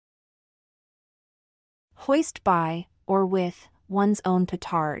hoist by, or with, one's own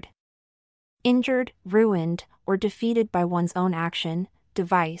petard. Injured, ruined, or defeated by one's own action,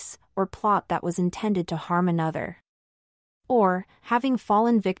 device, or plot that was intended to harm another. Or, having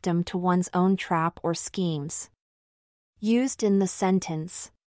fallen victim to one's own trap or schemes. Used in the sentence.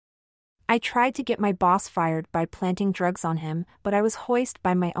 I tried to get my boss fired by planting drugs on him, but I was hoist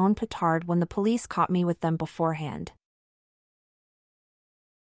by my own petard when the police caught me with them beforehand.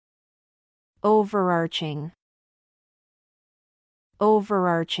 Overarching.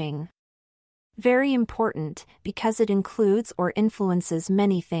 Overarching. Very important, because it includes or influences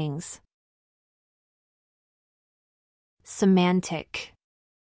many things. Semantic.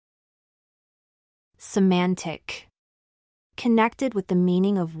 Semantic. Connected with the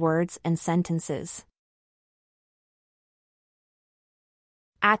meaning of words and sentences.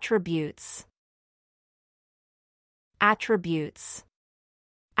 Attributes. Attributes.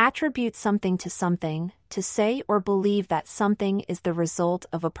 Attribute something, to say or believe that something is the result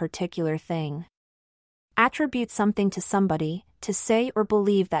of a particular thing. Attribute something to somebody, to say or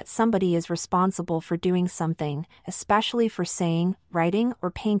believe that somebody is responsible for doing something, especially for saying, writing,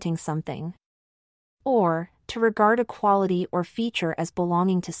 or painting something. Or, to regard a quality or feature as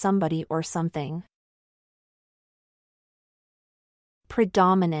belonging to somebody or something.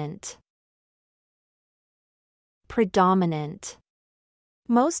 Predominant. Predominant.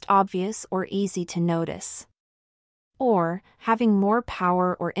 Most obvious or easy to notice. Or, having more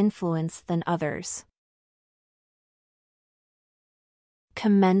power or influence than others.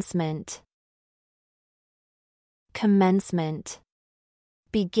 Commencement. Commencement.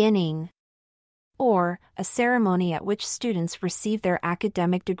 Beginning. Or, a ceremony at which students receive their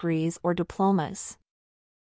academic degrees or diplomas.